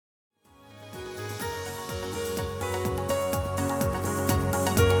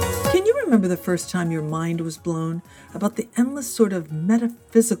remember the first time your mind was blown about the endless sort of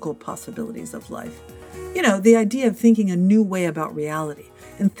metaphysical possibilities of life. You know, the idea of thinking a new way about reality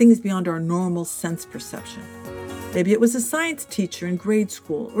and things beyond our normal sense perception. Maybe it was a science teacher in grade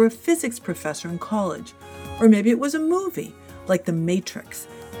school or a physics professor in college. Or maybe it was a movie like The Matrix,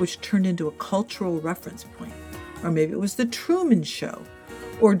 which turned into a cultural reference point. Or maybe it was The Truman Show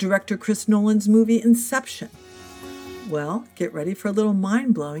or director Chris Nolan's movie Inception. Well, get ready for a little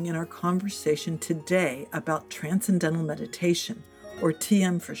mind-blowing in our conversation today about Transcendental Meditation, or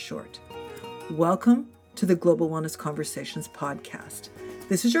TM for short. Welcome to the Global Wellness Conversations podcast.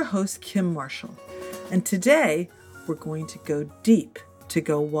 This is your host, Kim Marshall, and today we're going to go deep to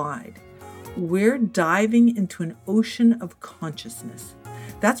go wide. We're diving into an ocean of consciousness.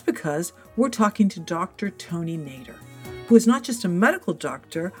 That's because we're talking to Dr. Tony Nader, who is not just a medical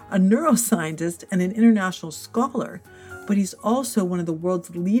doctor, a neuroscientist, and an international scholar, but he's also one of the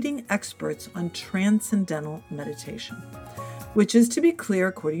world's leading experts on transcendental meditation, which is, to be clear,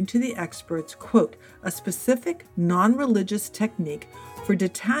 according to the experts, quote, a specific non-religious technique for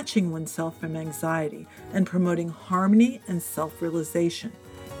detaching oneself from anxiety and promoting harmony and self-realization,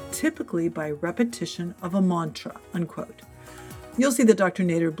 typically by repetition of a mantra, unquote. You'll see that Dr.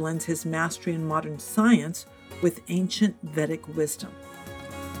 Nader blends his mastery in modern science with ancient Vedic wisdom.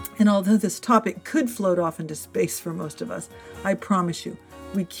 And although this topic could float off into space for most of us, I promise you,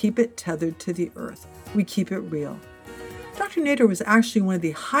 we keep it tethered to the earth. We keep it real. Dr. Nader was actually one of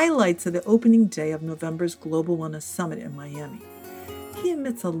the highlights of the opening day of November's Global Wellness Summit in Miami. He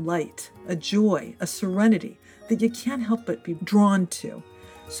emits a light, a joy, a serenity that you can't help but be drawn to.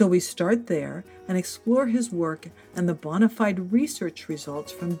 So we start there and explore his work and the bona fide research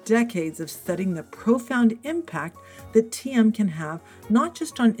results from decades of studying the profound impact that TM can have not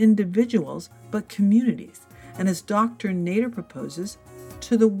just on individuals, but communities, and as Dr. Nader proposes,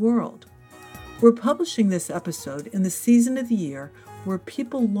 to the world. We're publishing this episode in the season of the year where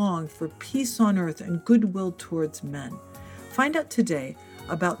people long for peace on earth and goodwill towards men. Find out today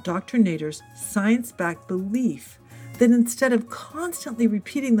about Dr. Nader's science-backed belief that instead of constantly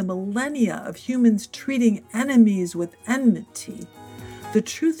repeating the millennia of humans treating enemies with enmity, the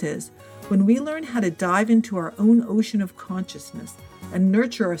truth is, when we learn how to dive into our own ocean of consciousness and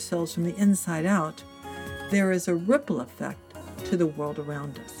nurture ourselves from the inside out, there is a ripple effect to the world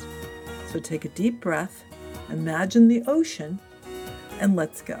around us. So take a deep breath, imagine the ocean, and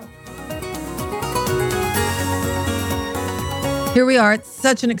let's go. Here we are. It's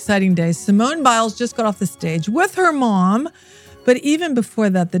such an exciting day. Simone Biles just got off the stage with her mom. But even before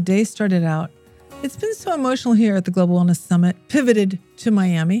that, the day started out. It's been so emotional here at the Global Wellness Summit, pivoted to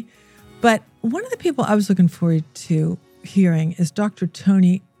Miami. But one of the people I was looking forward to hearing is Dr.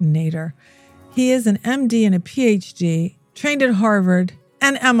 Tony Nader. He is an MD and a PhD, trained at Harvard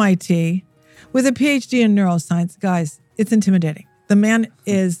and MIT, with a PhD in neuroscience. Guys, it's intimidating. The man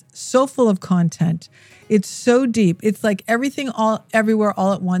is so full of content. It's so deep. It's like everything all everywhere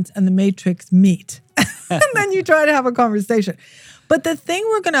all at once and the Matrix meet. And then you try to have a conversation. But the thing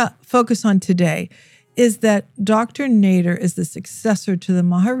we're going to focus on today is that Dr. Nader is the successor to the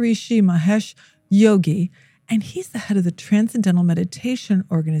Maharishi Mahesh Yogi, and he's the head of the Transcendental Meditation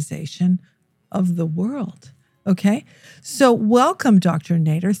Organization of the world. Okay? So welcome, Dr.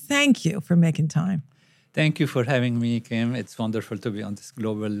 Nader. Thank you for making time. Thank you for having me, Kim. It's wonderful to be on this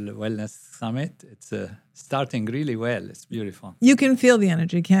Global Wellness Summit. It's starting really well. It's beautiful. You can feel the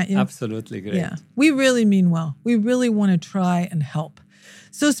energy, can't you? Absolutely great. Yeah, we really mean well. We really want to try and help.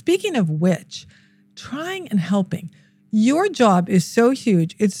 So speaking of which, trying and helping, your job is so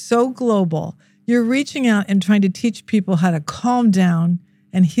huge. It's so global. You're reaching out and trying to teach people how to calm down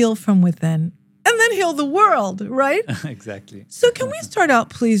and heal from within, and then heal the world, right? Exactly. So can we start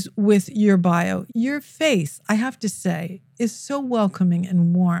out, please, with your bio? Your face, I have to say, is so welcoming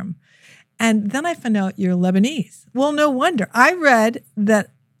and warm. And then I found out you're Lebanese. Well, no wonder. I read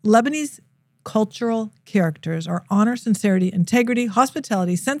that Lebanese cultural characters are honor, sincerity, integrity,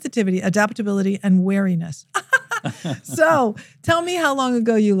 hospitality, sensitivity, adaptability, and wariness. So tell me how long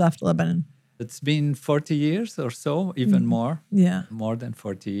ago you left Lebanon. It's been 40 years or so, even more. Yeah. More than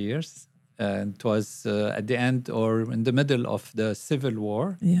 40 years. It was at the end or in the middle of the Civil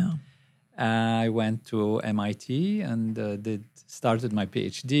War. Yeah. I went to MIT and started my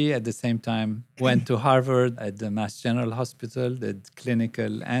PhD. At the same time, went to Harvard at the Mass General Hospital, did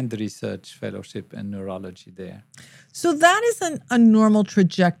clinical and research fellowship in neurology there. So that isn't a normal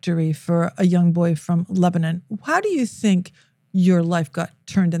trajectory for a young boy from Lebanon. How do you think your life got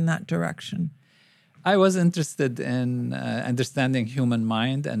turned in that direction? I was interested in understanding human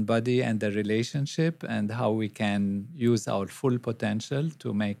mind and body and the relationship and how we can use our full potential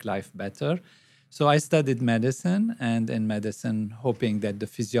to make life better. So I studied medicine, and in medicine, hoping that the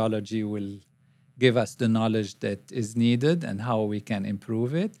physiology will give us the knowledge that is needed and how we can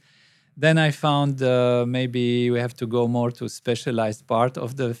improve it. Then I found maybe we have to go more to specialized part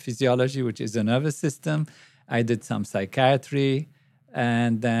of the physiology, which is the nervous system. I did some psychiatry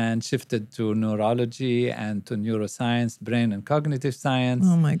and then shifted to neurology and to neuroscience, brain and cognitive science.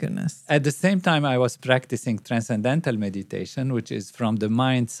 Oh my goodness. At the same time, I was practicing transcendental meditation, which is from the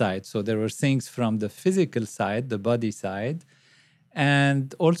mind side. So there were things from the physical side, the body side,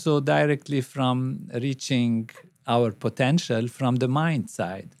 and also directly from reaching our potential from the mind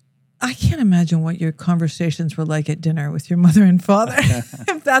side. I can't imagine what your conversations were like at dinner with your mother and father,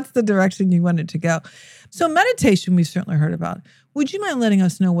 if that's the direction you wanted to go. So meditation, we've certainly heard about. Would you mind letting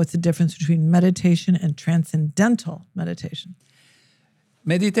us know what's the difference between meditation and transcendental meditation?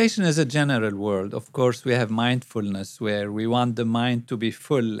 Meditation is a general word. Of course, we have mindfulness, where we want the mind to be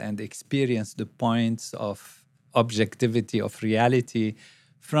full and experience the points of objectivity, of reality,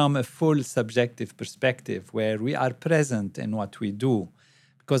 from a full subjective perspective, where we are present in what we do.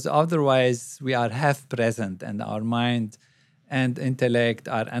 Because otherwise we are half present and our mind and intellect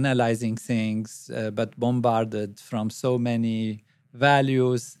are analyzing things, but bombarded from so many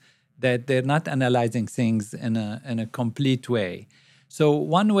values that they're not analyzing things in a complete way. So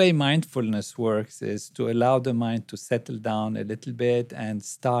one way mindfulness works is to allow the mind to settle down a little bit and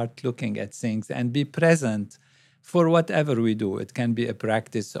start looking at things and be present for whatever we do. It can be a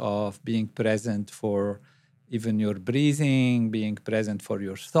practice of being present for even your breathing, being present for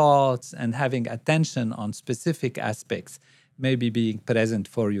your thoughts, and having attention on specific aspects, maybe being present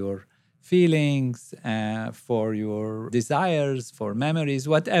for your feelings, for your desires, for memories,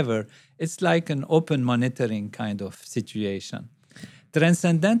 whatever. It's like an open monitoring kind of situation.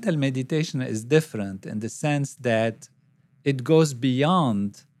 Transcendental meditation is different in the sense that it goes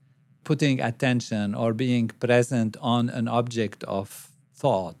beyond putting attention or being present on an object of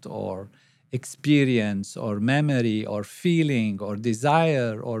thought or experience or memory or feeling or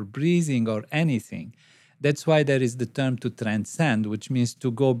desire or breathing or anything. That's why there is the term to transcend, which means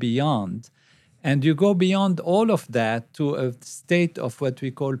to go beyond. And you go beyond all of that to a state of what we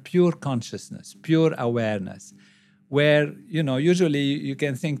call pure consciousness, pure awareness, where, usually you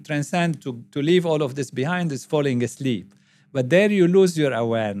can think transcend, to leave all of this behind is falling asleep. But there you lose your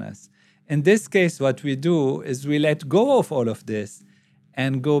awareness. In this case, what we do is we let go of all of this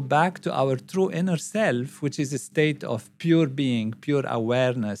and go back to our true inner self, which is a state of pure being, pure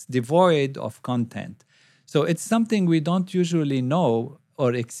awareness, devoid of content. So it's something we don't usually know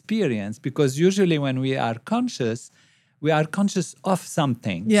or experience, because usually when we are conscious of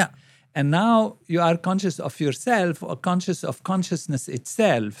something. Yeah. And now you are conscious of yourself or conscious of consciousness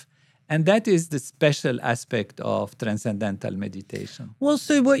itself. And that is the special aspect of transcendental meditation. Well,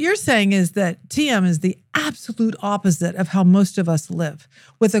 so what you're saying is that TM is the absolute opposite of how most of us live,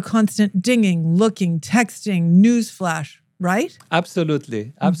 with a constant dinging, looking, texting, news flash, right?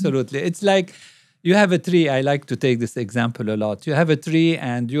 Absolutely. Absolutely. Mm-hmm. It's like you have a tree. I like to take this example a lot. You have a tree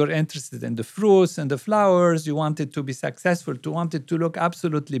and you're interested in the fruits and the flowers. You want it to be successful, you want it to look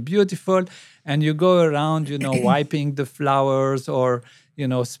absolutely beautiful. And you go around, wiping the flowers or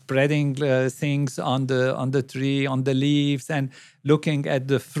spreading things on the tree, on the leaves, and looking at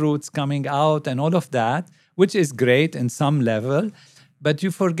the fruits coming out and all of that, which is great in some level, but you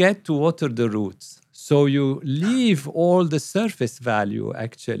forget to water the roots. So you leave all the surface value,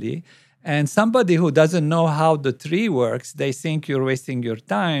 actually. And somebody who doesn't know how the tree works, they think you're wasting your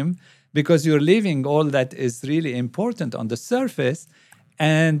time because you're leaving all that is really important on the surface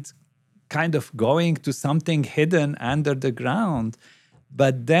and kind of going to something hidden under the ground.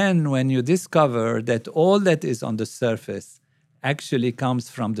 But then when you discover that all that is on the surface actually comes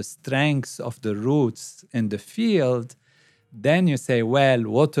from the strengths of the roots in the field, then you say, well,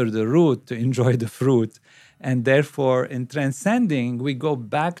 water the root to enjoy the fruit. And therefore, in transcending, we go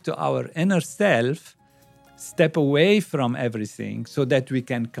back to our inner self, step away from everything so that we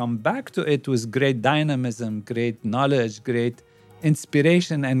can come back to it with great dynamism, great knowledge, great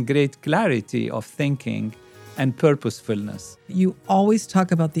inspiration, and great clarity of thinking and purposefulness. You always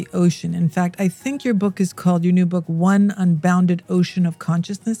talk about the ocean. In fact, I think your book is called, your new book, One Unbounded Ocean of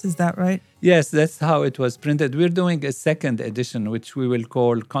Consciousness. Is that right? Yes, that's how it was printed. We're doing a second edition, which we will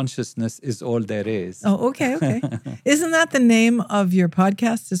call Consciousness is All There Is. Oh, okay. Isn't that the name of your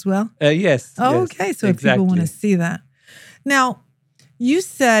podcast as well? Yes. Oh, yes, okay. So exactly. if people want to see that. Now, You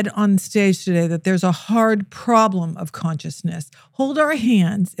said on stage today that there's a hard problem of consciousness. Hold our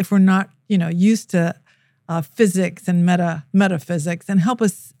hands if we're not, used to physics and metaphysics, and help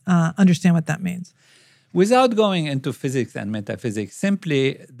us understand what that means. Without going into physics and metaphysics,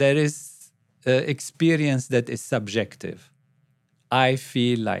 simply there is experience that is subjective. I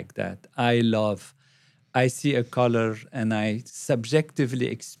feel like that. I love. I see a color and I subjectively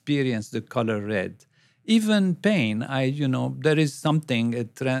experience the color red. Even pain, there is something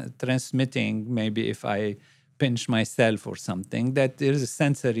transmitting, maybe if I pinch myself or something, that there is a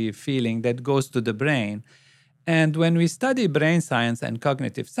sensory feeling that goes to the brain. And when we study brain science and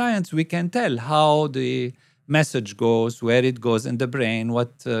cognitive science, we can tell how the message goes, where it goes in the brain,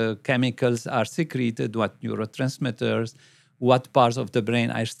 what chemicals are secreted, what neurotransmitters, what parts of the brain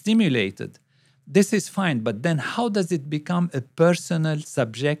are stimulated. This is fine, but then how does it become a personal,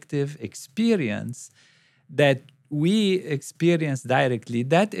 subjective experience that we experience directly?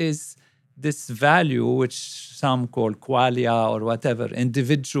 That is this value, which some call qualia or whatever,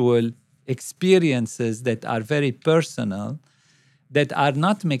 individual experiences that are very personal, that are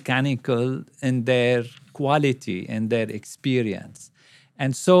not mechanical in their quality, in their experience.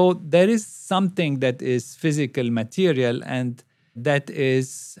 And so there is something that is physical material, and that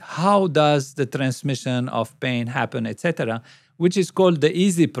is how does the transmission of pain happen, etc., which is called the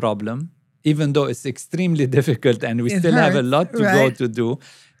easy problem, even though it's extremely difficult and we still have a lot to go to do.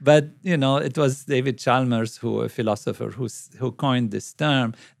 But, it was David Chalmers, a philosopher, who coined this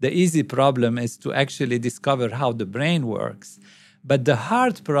term. The easy problem is to actually discover how the brain works. But the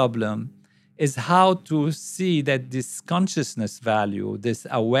hard problem is how to see that this consciousness value, this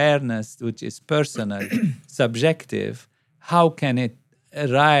awareness, which is personal, subjective, how can it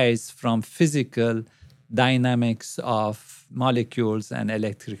arise from physical dynamics of molecules and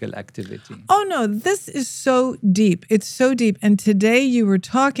electrical activity? Oh, no, this is so deep. It's so deep. And today you were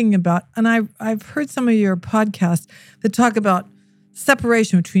talking about, and I've heard some of your podcasts that talk about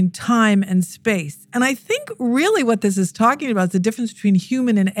separation between time and space. And I think really what this is talking about is the difference between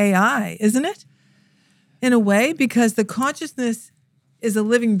human and AI, isn't it? In a way, because the consciousness is a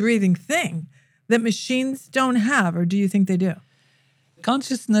living, breathing thing that machines don't have, or do you think they do?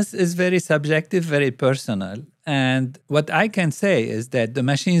 Consciousness is very subjective, very personal. And what I can say is that the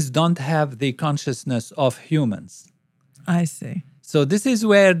machines don't have the consciousness of humans. I see. So this is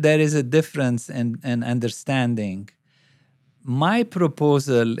where there is a difference in understanding. My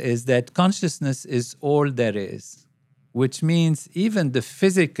proposal is that consciousness is all there is, which means even the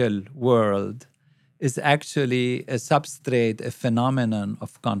physical world is actually a substrate, a phenomenon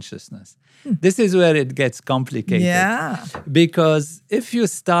of consciousness. This is where it gets complicated. Yeah. Because if you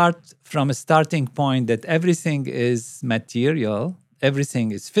start from a starting point that everything is material,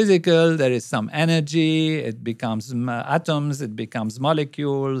 everything is physical, there is some energy, it becomes atoms, it becomes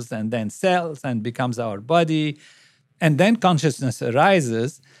molecules, and then cells, and becomes our body, and then consciousness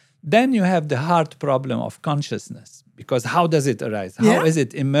arises, then you have the hard problem of consciousness. Because how does it arise? How is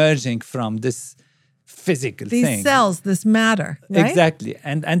it emerging from this physical thing? These cells, this matter, right? Exactly.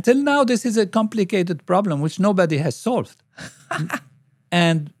 And until now, this is a complicated problem which nobody has solved.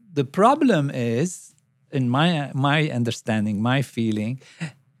 And the problem is, in my understanding, my feeling,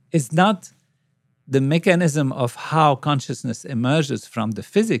 is not the mechanism of how consciousness emerges from the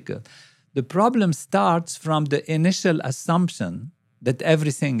physical. The problem starts from the initial assumption that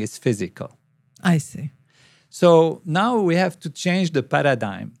everything is physical. I see. So now we have to change the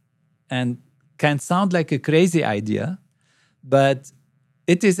paradigm, and can sound like a crazy idea, but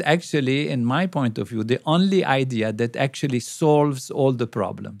it is actually, in my point of view, the only idea that actually solves all the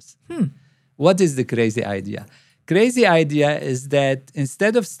problems. What is the crazy idea? Crazy idea is that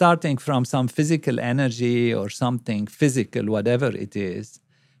instead of starting from some physical energy or something physical, whatever it is,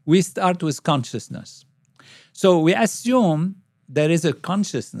 we start with consciousness. So we assume there is a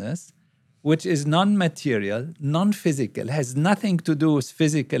consciousness which is non-material, non-physical, has nothing to do with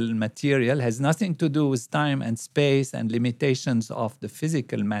physical material, has nothing to do with time and space and limitations of the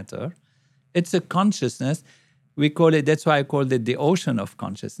physical matter. It's a consciousness. We call it, that's why I called it the ocean of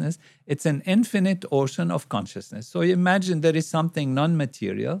consciousness. It's an infinite ocean of consciousness. So you imagine there is something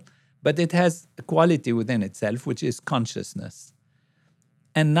non-material, but it has a quality within itself, which is consciousness.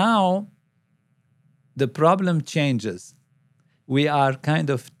 And now the problem changes. We are kind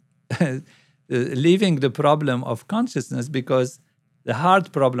of leaving the problem of consciousness, because the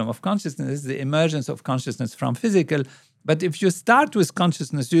hard problem of consciousness is the emergence of consciousness from physical. But if you start with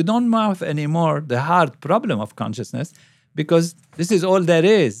consciousness, you don't have anymore the hard problem of consciousness, because this is all there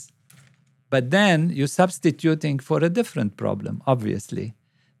is. But then you're substituting for a different problem, obviously.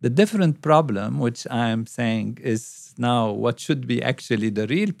 The different problem, which I'm saying is now what should be actually the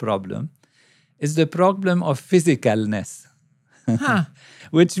real problem, is the problem of physicalness, Huh.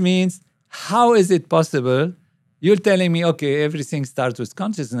 which means how is it possible? You're telling me, okay, everything starts with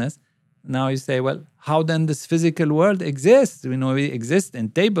consciousness. Now you say, well, how then this physical world exists? We exist in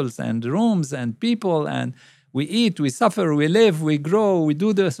tables and rooms and people, and we eat, we suffer, we live, we grow, we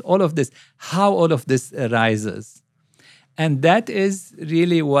do this, all of this. How all of this arises? And that is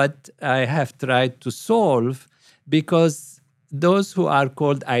really what I have tried to solve, because those who are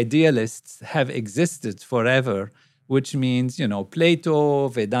called idealists have existed forever, which means, Plato,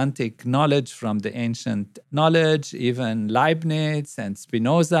 Vedantic knowledge from the ancient knowledge, even Leibniz and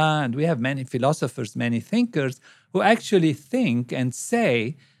Spinoza. And we have many philosophers, many thinkers who actually think and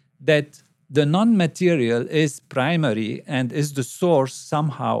say that the non-material is primary and is the source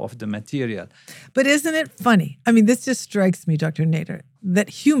somehow of the material. But isn't it funny? I mean, this just strikes me, Dr. Nader, that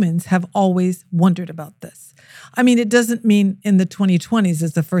humans have always wondered about this. I mean, it doesn't mean in the 2020s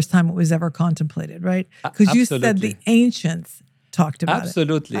is the first time it was ever contemplated, right? Because you said the ancients talked about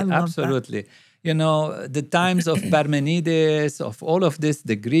absolutely, it. Absolutely. The times of Parmenides, of all of this,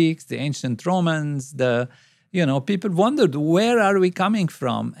 the Greeks, the ancient Romans, people wondered, where are we coming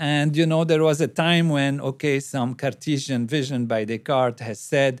from? And, there was a time when, some Cartesian vision by Descartes has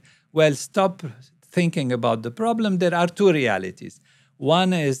said, well, stop thinking about the problem. There are two realities.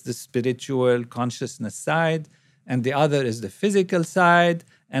 One is the spiritual consciousness side, and the other is the physical side,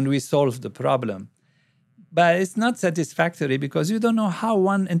 and we solve the problem. But it's not satisfactory because you don't know how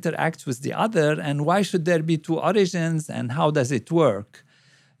one interacts with the other, and why should there be two origins, and how does it work?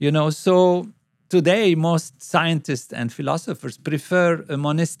 So today, most scientists and philosophers prefer a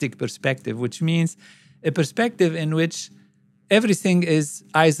monistic perspective, which means a perspective in which everything is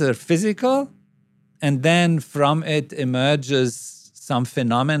either physical, and then from it emerges some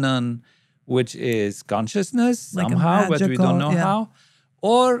phenomenon which is consciousness like somehow, but we don't know how,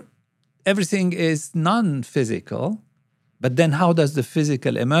 or everything is non-physical, but then how does the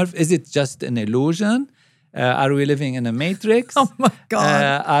physical emerge? Is it just an illusion? Are we living in a matrix? Oh my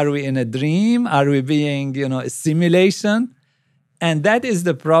God. Are we in a dream? Are we being, a simulation? And that is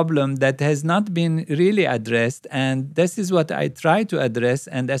the problem that has not been really addressed. And this is what I try to address.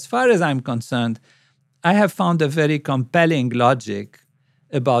 And as far as I'm concerned, I have found a very compelling logic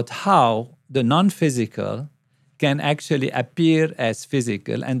about how the non-physical can actually appear as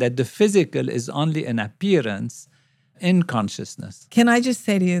physical, and that the physical is only an appearance in consciousness. Can I just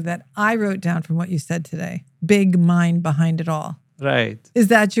say to you that I wrote down from what you said today, big mind behind it all. Right. Is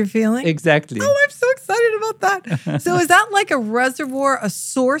that your feeling? Exactly. Oh, I'm so excited about that. So is that like a reservoir, a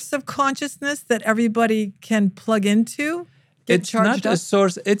source of consciousness that everybody can plug into? It's not a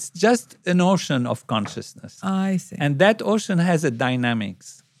source. It's just an ocean of consciousness. I see. And that ocean has a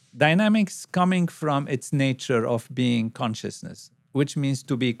dynamics. Dynamics coming from its nature of being consciousness, which means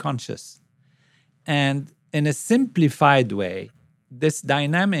to be conscious. And in a simplified way, this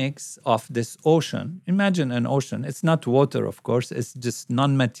dynamics of this ocean, imagine an ocean. It's not water, of course. It's just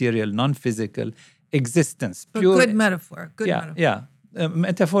non-material, non-physical existence. But pure, good metaphor. Good metaphor. Yeah.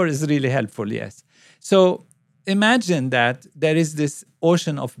 Metaphor is really helpful, yes. So imagine that there is this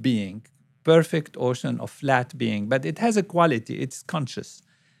ocean of being, perfect ocean of flat being, but it has a quality. It's conscious.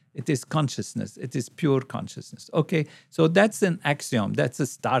 It is consciousness. It is pure consciousness. Okay, so that's an axiom. That's a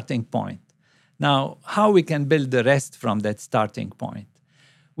starting point. Now, how we can build the rest from that starting point?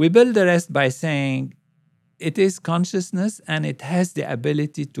 We build the rest by saying it is consciousness and it has the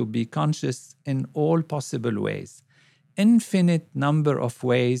ability to be conscious in all possible ways. Infinite number of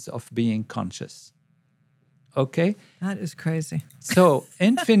ways of being conscious. Okay? That is crazy. So,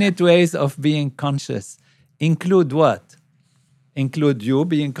 infinite ways of being conscious include what? Include you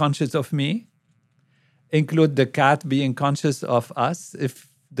being conscious of me. Include the cat being conscious of us if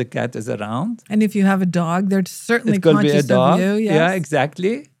the cat is around. And if you have a dog, they're certainly conscious of you. Yes. Yeah,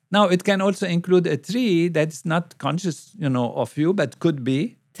 exactly. Now, it can also include a tree that's not conscious, of you, but could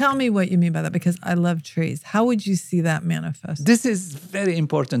be. Tell me what you mean by that, because I love trees. How would you see that manifest? This is a very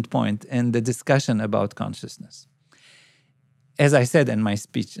important point in the discussion about consciousness. As I said in my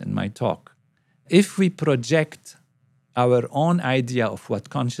speech, in my talk, if we project our own idea of what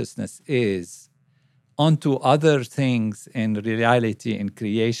consciousness is onto other things in reality, in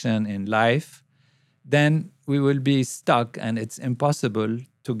creation, in life, then we will be stuck and it's impossible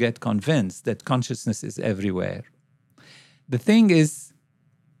to get convinced that consciousness is everywhere. The thing is,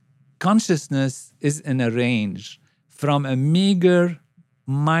 consciousness is in a range from a meager,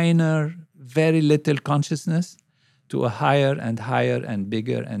 minor, very little consciousness to a higher and higher and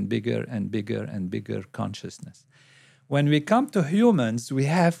bigger and bigger and bigger and bigger consciousness. When we come to humans, we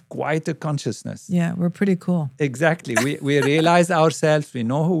have quite a consciousness. Yeah, we're pretty cool. Exactly. We realize ourselves, we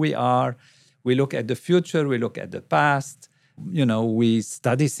know who we are, we look at the future, we look at the past, we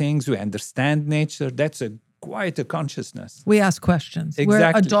study things, we understand nature. That's quite a consciousness. We ask questions, where a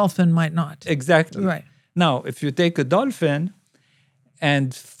Exactly. dolphin might not. Exactly. Right. Now, if you take a dolphin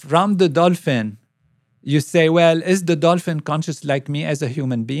and from the dolphin, you say, well, is the dolphin conscious like me as a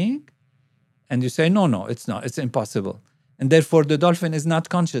human being? And you say, no, it's not. It's impossible. And therefore, the dolphin is not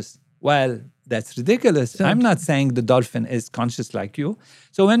conscious. Well, that's ridiculous. So, I'm not saying the dolphin is conscious like you.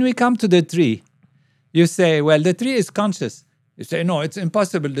 So when we come to the tree, you say, well, the tree is conscious. You say, no, it's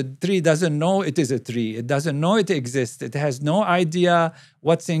impossible. The tree doesn't know it is a tree. It doesn't know it exists. It has no idea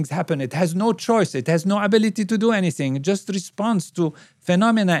what things happen. It has no choice. It has no ability to do anything. It just responds to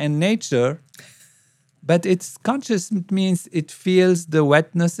phenomena in nature. But it's conscious means it feels the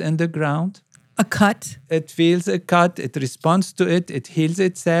wetness in the ground. a cut. It feels a cut. It responds to it. It heals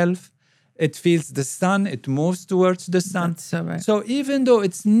itself. It feels the sun. It moves towards the sun. That's so right. So even though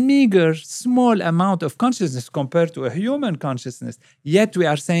it's meager, small amount of consciousness compared to a human consciousness, yet we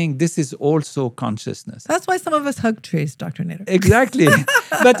are saying this is also consciousness. That's why some of us hug trees, Dr. Nader. Exactly.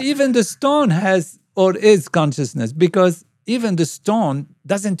 But even the stone has or is consciousness, because even the stone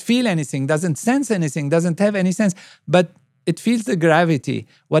doesn't feel anything, doesn't sense anything, doesn't have any sense, but it feels the gravity.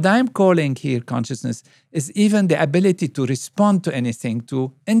 What I'm calling here consciousness is even the ability to respond to anything,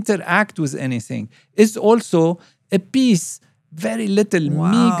 to interact with anything, is also a piece, very little,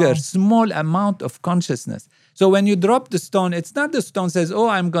 meager, small amount of consciousness. So when you drop the stone, it's not the stone says, oh,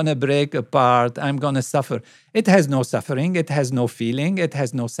 I'm going to break apart, I'm going to suffer. It has no suffering, it has no feeling, it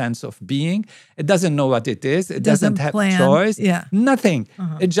has no sense of being. It doesn't know what it is, it doesn't have plan. choice, Yeah. nothing.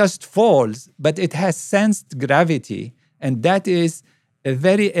 It just falls, but it has sensed gravity. And that is a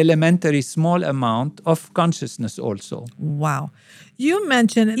very elementary small amount of consciousness also. Wow. You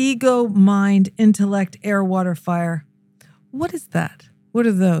mentioned ego, mind, intellect, air, water, fire. What is that? What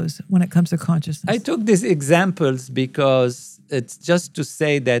are those when it comes to consciousness? I took these examples because it's just to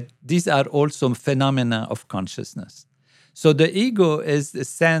say that these are also phenomena of consciousness. So the ego is the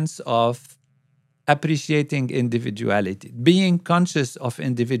sense of appreciating individuality. Being conscious of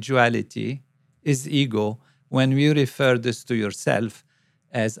individuality is ego. When we refer this to yourself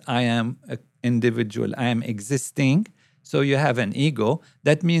as I am an individual, I am existing, so you have an ego,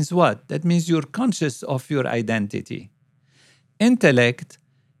 that means what? That means you're conscious of your identity. Intellect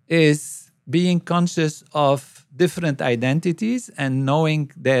is being conscious of different identities and knowing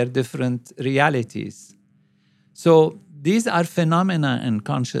their different realities. So these are phenomena in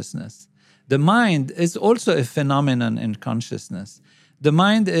consciousness. The mind is also a phenomenon in consciousness. The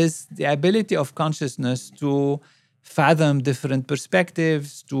mind is the ability of consciousness to fathom different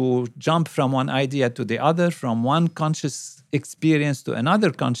perspectives, to jump from one idea to the other, from one conscious experience to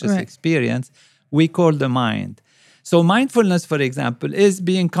another conscious experience. We call the mind. So mindfulness, for example, is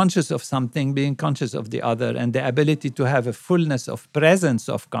being conscious of something, being conscious of the other, and the ability to have a fullness of presence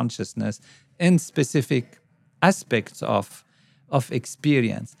of consciousness in specific aspects of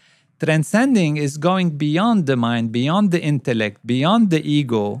experience. Transcending is going beyond the mind, beyond the intellect, beyond the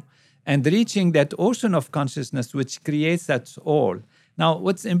ego, and reaching that ocean of consciousness which creates that all. Now,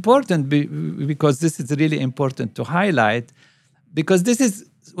 what's important, because this is really important to highlight, because this is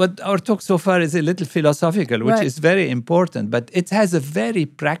what our talk so far is a little philosophical, which is very important, but it has a very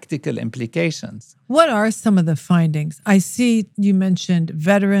practical implications. What are some of the findings? I see you mentioned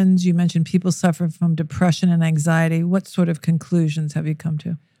veterans, you mentioned people suffering from depression and anxiety. What sort of conclusions have you come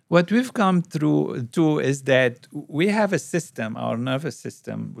to? What we've come through to is that we have a system, our nervous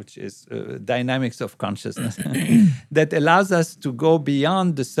system, which is dynamics of consciousness, that allows us to go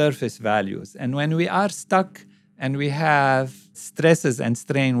beyond the surface values. And when we are stuck and we have stresses and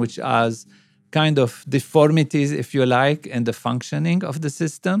strain, which are kind of deformities, if you like, in the functioning of the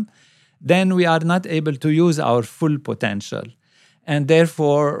system, then we are not able to use our full potential. And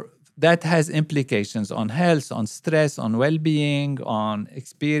therefore, that has implications on health, on stress, on well-being, on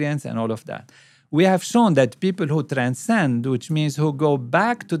experience, and all of that. We have shown that people who transcend, which means who go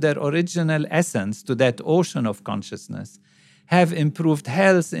back to their original essence, to that ocean of consciousness, have improved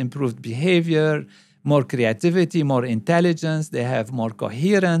health, improved behavior, more creativity, more intelligence, they have more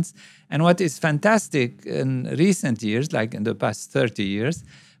coherence. And what is fantastic in recent years, like in the past 30 years,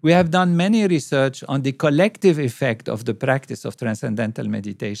 we have done many research on the collective effect of the practice of transcendental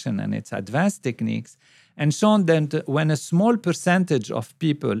meditation and its advanced techniques, and shown that when a small percentage of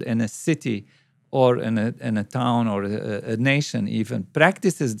people in a city or in a town or a nation even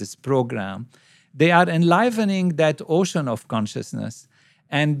practices this program, they are enlivening that ocean of consciousness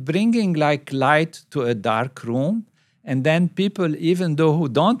and bringing like light to a dark room And then people, even though who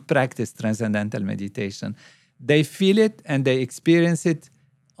don't practice transcendental meditation, they feel it and they experience it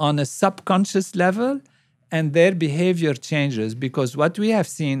on a subconscious level, and their behavior changes. Because what we have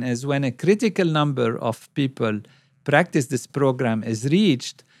seen is when a critical number of people practice this program is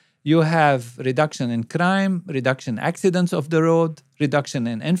reached, you have reduction in crime, reduction in accidents of the road, reduction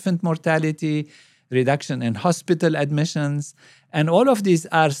in infant mortality, reduction in hospital admissions. And all of these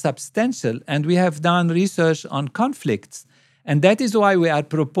are substantial. And we have done research on conflicts. And that is why we are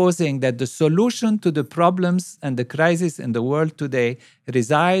proposing that the solution to the problems and the crisis in the world today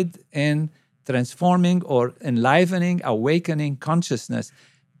reside in transforming or enlivening, awakening consciousness.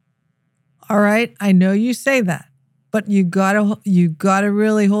 All right, I know you say that, but you gotta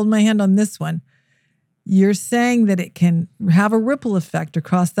really hold my hand on this one. You're saying that it can have a ripple effect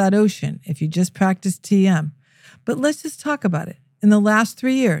across that ocean if you just practice TM. But let's just talk about it. In the last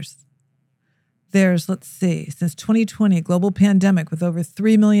 3 years, there's, since 2020, a global pandemic with over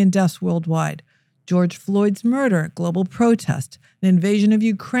 3 million deaths worldwide. George Floyd's murder, global protest, an invasion of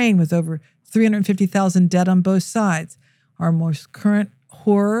Ukraine with over 350,000 dead on both sides. Our most current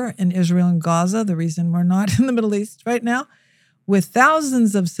horror in Israel and Gaza, the reason we're not in the Middle East right now, with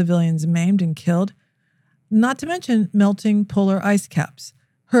thousands of civilians maimed and killed, not to mention melting polar ice caps,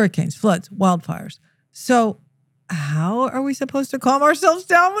 hurricanes, floods, wildfires. So how are we supposed to calm ourselves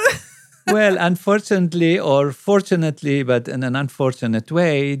down with Well, unfortunately or fortunately, but in an unfortunate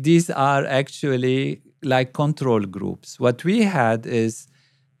way, these are actually like control groups. What we had is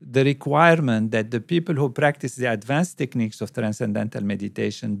the requirement that the people who practice the advanced techniques of transcendental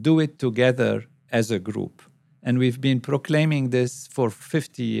meditation do it together as a group. And we've been proclaiming this for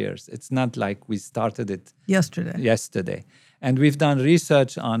 50 years. It's not like we started it yesterday. And we've done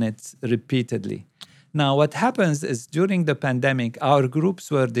research on it repeatedly. Now, what happens is during the pandemic, our groups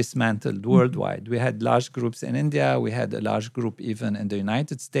were dismantled worldwide. We had large groups in India. We had a large group even in the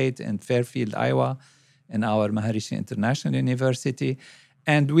United States, in Fairfield, Iowa, in our Maharishi International University.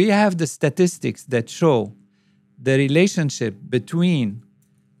 And we have the statistics that show the relationship between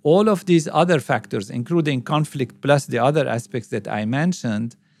all of these other factors, including conflict plus the other aspects that I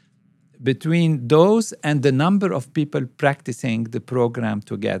mentioned, between those and the number of people practicing the program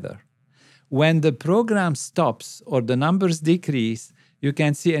together. When the program stops or the numbers decrease, you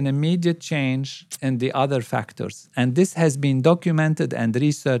can see an immediate change in the other factors. And this has been documented and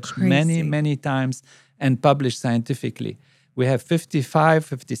researched many times and published scientifically. We have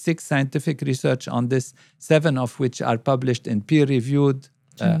 56 scientific research on this, 7 of which are published in peer-reviewed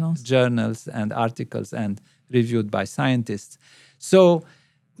journals and articles and reviewed by scientists. So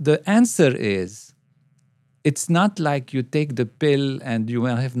the answer is, it's not like you take the pill and you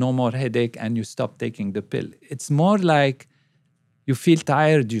will have no more headache and you stop taking the pill. It's more like you feel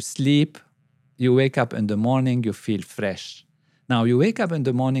tired, you sleep, you wake up in the morning, you feel fresh. Now, you wake up in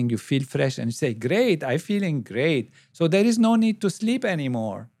the morning, you feel fresh, and you say, great, I'm feeling great. So there is no need to sleep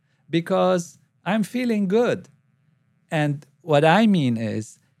anymore because I'm feeling good. And what I mean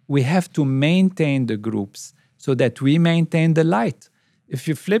is we have to maintain the groups so that we maintain the light. If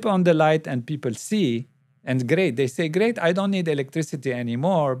you flip on the light and people see, and great, they say, great, I don't need electricity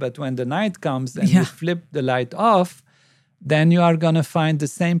anymore. But when the night comes and you flip the light off, then you are going to find the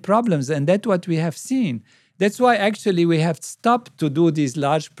same problems. And that's what we have seen. That's why actually we have stopped to do these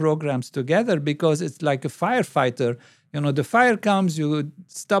large programs together, because it's like a firefighter. You know, the fire comes, you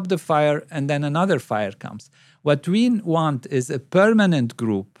stop the fire, and then another fire comes. What we want is a permanent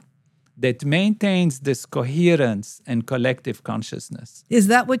group that maintains this coherence and collective consciousness. Is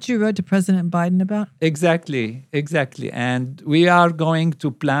that what you wrote to President Biden about? Exactly. And we are going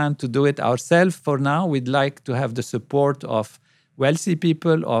to plan to do it ourselves for now. We'd like to have the support of wealthy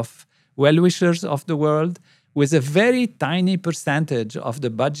people, of well-wishers of the world, with a very tiny percentage of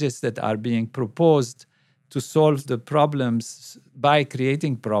the budgets that are being proposed to solve the problems by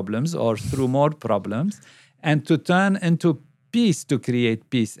creating problems or through more problems, and to turn into peace to create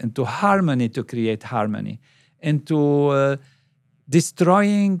peace, into harmony to create harmony, into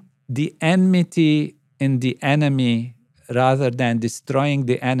destroying the enmity in the enemy rather than destroying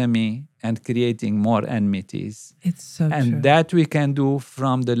the enemy and creating more enmities. It's so true. And that we can do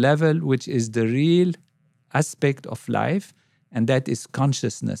from the level which is the real aspect of life, and that is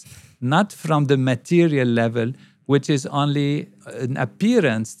consciousness, not from the material level, which is only an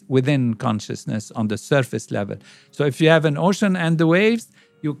appearance within consciousness on the surface level. So if you have an ocean and the waves,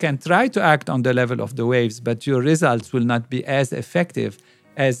 you can try to act on the level of the waves, but your results will not be as effective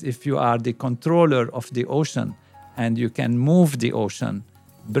as if you are the controller of the ocean and you can move the ocean,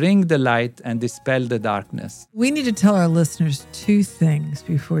 bring the light, and dispel the darkness. We need to tell our listeners 2 things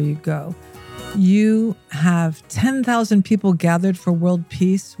before you go. You have 10,000 people gathered for world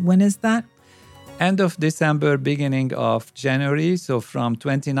peace. When is that? End of December, beginning of January. So from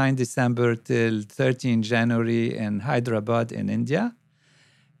 29 December till 13 January in Hyderabad in India.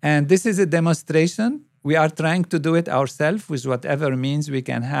 And this is a demonstration. We are trying to do it ourselves with whatever means we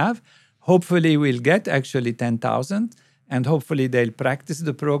can have. Hopefully we'll get actually 10,000 and hopefully they'll practice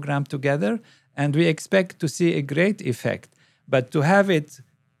the program together. And we expect to see a great effect. But to have it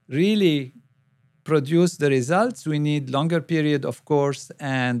really produce the results, we need longer period, of course,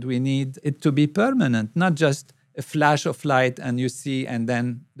 and we need it to be permanent, not just a flash of light and you see and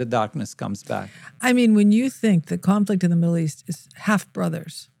then the darkness comes back. I mean, when you think the conflict in the Middle East is half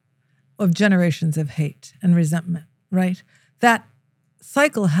brothers of generations of hate and resentment, right? That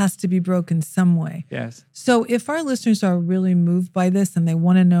cycle has to be broken some way. Yes. So if our listeners are really moved by this and they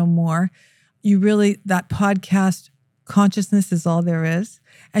want to know more, that podcast, Consciousness is All There Is.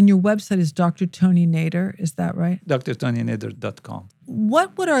 And your website is Dr. Tony Nader. Is that right? drtonynader.com.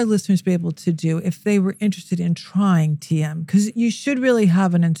 What would our listeners be able to do if they were interested in trying TM? Because you should really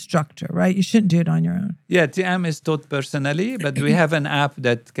have an instructor, right? You shouldn't do it on your own. Yeah, TM is taught personally, but we have an app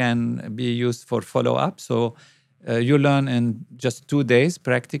that can be used for follow-up. So you learn in just 2 days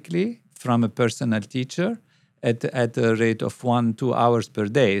practically from a personal teacher at a rate of 1-2 hours per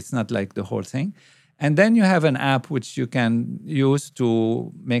day. It's not like the whole thing. And then you have an app which you can use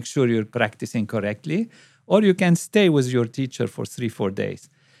to make sure you're practicing correctly, or you can stay with your teacher for 3-4 days.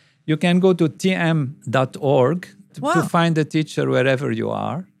 You can go to tm.org to find a teacher wherever you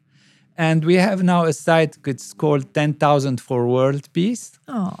are. And we have now a site, it's called 10,000 for World Peace.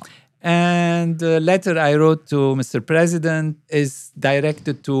 Oh. And the letter I wrote to Mr. President is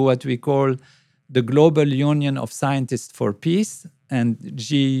directed to what we call the Global Union of Scientists for Peace, and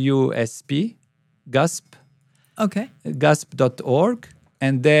GUSP. GUSP. Okay. GUSP.org.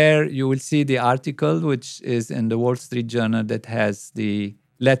 And there you will see the article, which is in the Wall Street Journal, that has the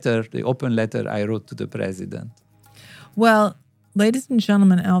open letter I wrote to the president. Well, ladies and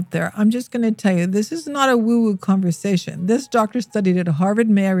gentlemen out there, I'm just going to tell you, this is not a woo-woo conversation. This doctor studied at Harvard,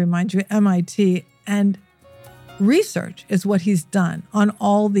 may I remind you, MIT, and research is what he's done on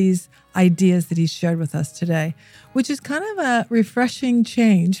all these ideas that he's shared with us today, which is kind of a refreshing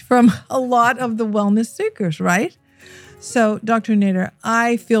change from a lot of the wellness seekers, right? So, Dr. Nader,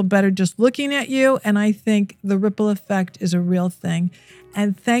 I feel better just looking at you, and I think the ripple effect is a real thing.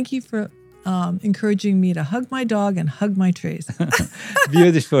 And thank you for encouraging me to hug my dog and hug my trees.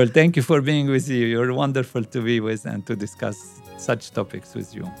 Beautiful. Thank you for being with you. You're wonderful to be with and to discuss such topics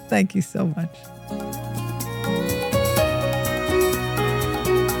with you. Thank you so much.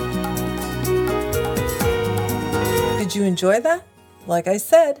 Did you enjoy that? Like I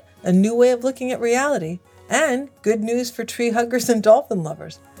said, a new way of looking at reality and good news for tree huggers and dolphin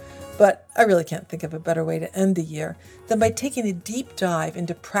lovers. But I really can't think of a better way to end the year than by taking a deep dive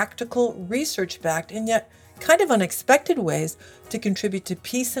into practical, research-backed, and yet kind of unexpected ways to contribute to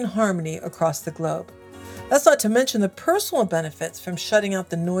peace and harmony across the globe. That's not to mention the personal benefits from shutting out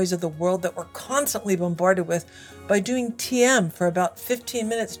the noise of the world that we're constantly bombarded with by doing TM for about 15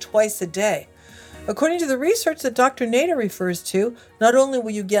 minutes twice a day. According to the research that Dr. Nader refers to, not only will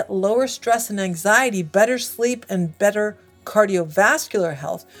you get lower stress and anxiety, better sleep, and better cardiovascular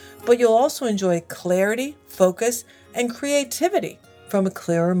health, but you'll also enjoy clarity, focus, and creativity from a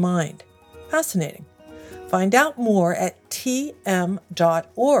clearer mind. Fascinating. Find out more at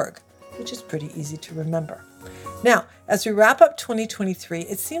tm.org, which is pretty easy to remember. Now, as we wrap up 2023,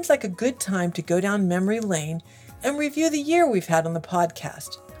 it seems like a good time to go down memory lane and review the year we've had on the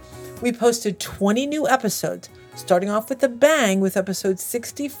podcast. We posted 20 new episodes, starting off with a bang with episode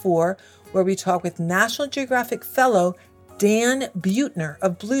 64, where we talk with National Geographic fellow Dan Buettner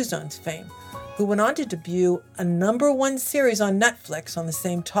of Blue Zones fame, who went on to debut a #1 series on Netflix on the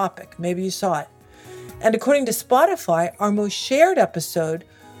same topic. Maybe you saw it. And according to Spotify, our most shared episode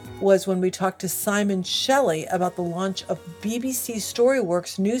was when we talked to Simon Shelley about the launch of BBC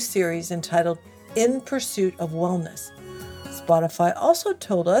Storyworks' new series entitled In Pursuit of Wellness. Spotify also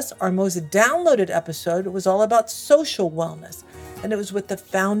told us our most downloaded episode was all about social wellness, and it was with the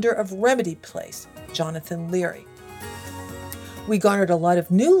founder of Remedy Place, Jonathan Leary. We garnered a lot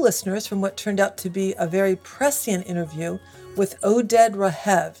of new listeners from what turned out to be a very prescient interview with Oded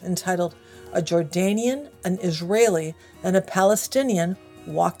Rahev entitled A Jordanian, an Israeli, and a Palestinian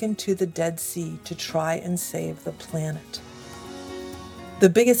Walk into the Dead Sea to Try and Save the Planet. The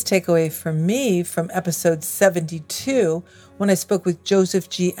biggest takeaway for me from episode 72, when I spoke with Joseph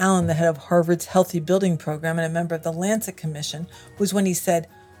G. Allen, the head of Harvard's Healthy Building Program and a member of the Lancet Commission, was when he said,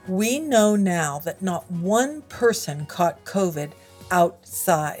 "We know now that not one person caught COVID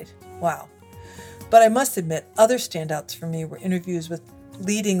outside." Wow. But I must admit, other standouts for me were interviews with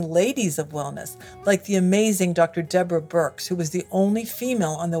leading ladies of wellness, like the amazing Dr. Deborah Birx, who was the only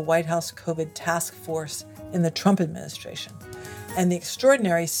female on the White House COVID task force in the Trump administration, and the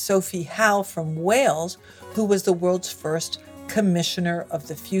extraordinary Sophie Howe from Wales, who was the world's first Commissioner of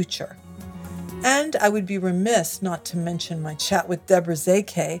the Future. And I would be remiss not to mention my chat with Deborah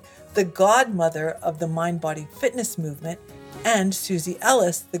Zakay, the godmother of the mind-body fitness movement, and Susie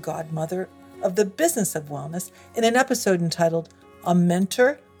Ellis, the godmother of the business of wellness, in an episode entitled A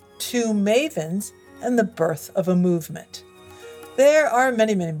Mentor, Two Mavens, and the Birth of a Movement. There are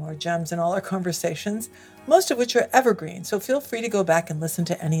many, many more gems in all our conversations, most of which are evergreen, so feel free to go back and listen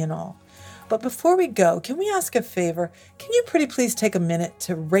to any and all. But before we go, can we ask a favor? Can you pretty please take a minute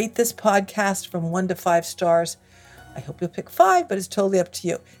to rate this podcast from 1 to 5 stars? I hope you'll pick 5, but it's totally up to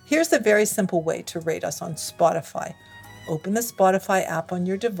you. Here's the very simple way to rate us on Spotify. Open the Spotify app on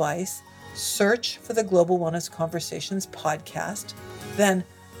your device, search for the Global Wellness Conversations podcast, then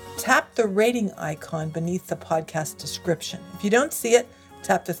tap the rating icon beneath the podcast description. If you don't see it,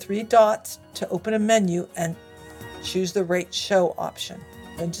 tap the 3 dots to open a menu and choose the Rate Show option.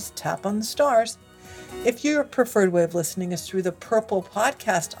 Then just tap on the stars. If your preferred way of listening is through the purple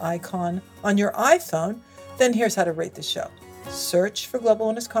podcast icon on your iPhone, then here's how to rate the show. Search for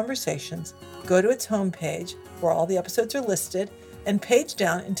Global Wellness Conversations, go to its homepage where all the episodes are listed, and page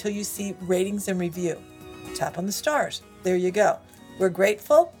down until you see ratings and review. Tap on the stars. There you go. We're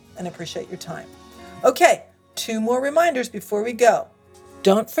grateful and appreciate your time. Okay, 2 more reminders before we go.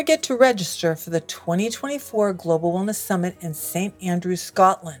 Don't forget to register for the 2024 Global Wellness Summit in St. Andrews,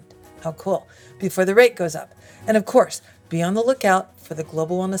 Scotland. How cool. Before the rate goes up. And of course, be on the lookout for the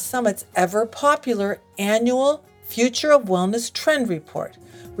Global Wellness Summit's ever popular annual Future of Wellness Trend Report,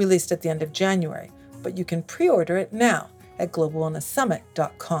 released at the end of January. But you can pre-order it now at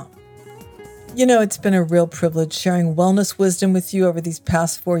globalwellnesssummit.com. You know, it's been a real privilege sharing wellness wisdom with you over these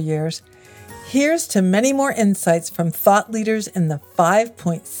past 4 years. Here's to many more insights from thought leaders in the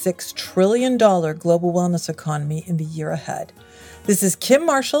 $5.6 trillion global wellness economy in the year ahead. This is Kim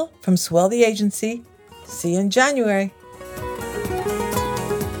Marshall from Swell the Agency. See you in January.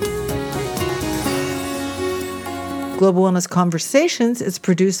 Global Wellness Conversations is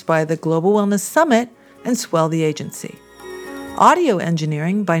produced by the Global Wellness Summit and Swell the Agency. Audio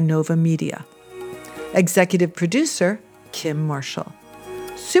engineering by Nova Media. Executive producer, Kim Marshall.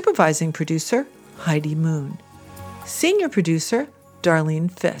 Supervising producer, Heidi Moon. Senior producer,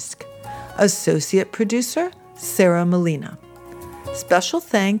 Darlene Fisk. Associate producer, Sarah Molina. Special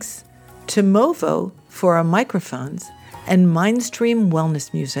thanks to Movo for our microphones and Mindstream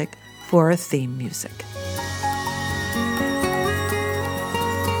Wellness Music for our theme music.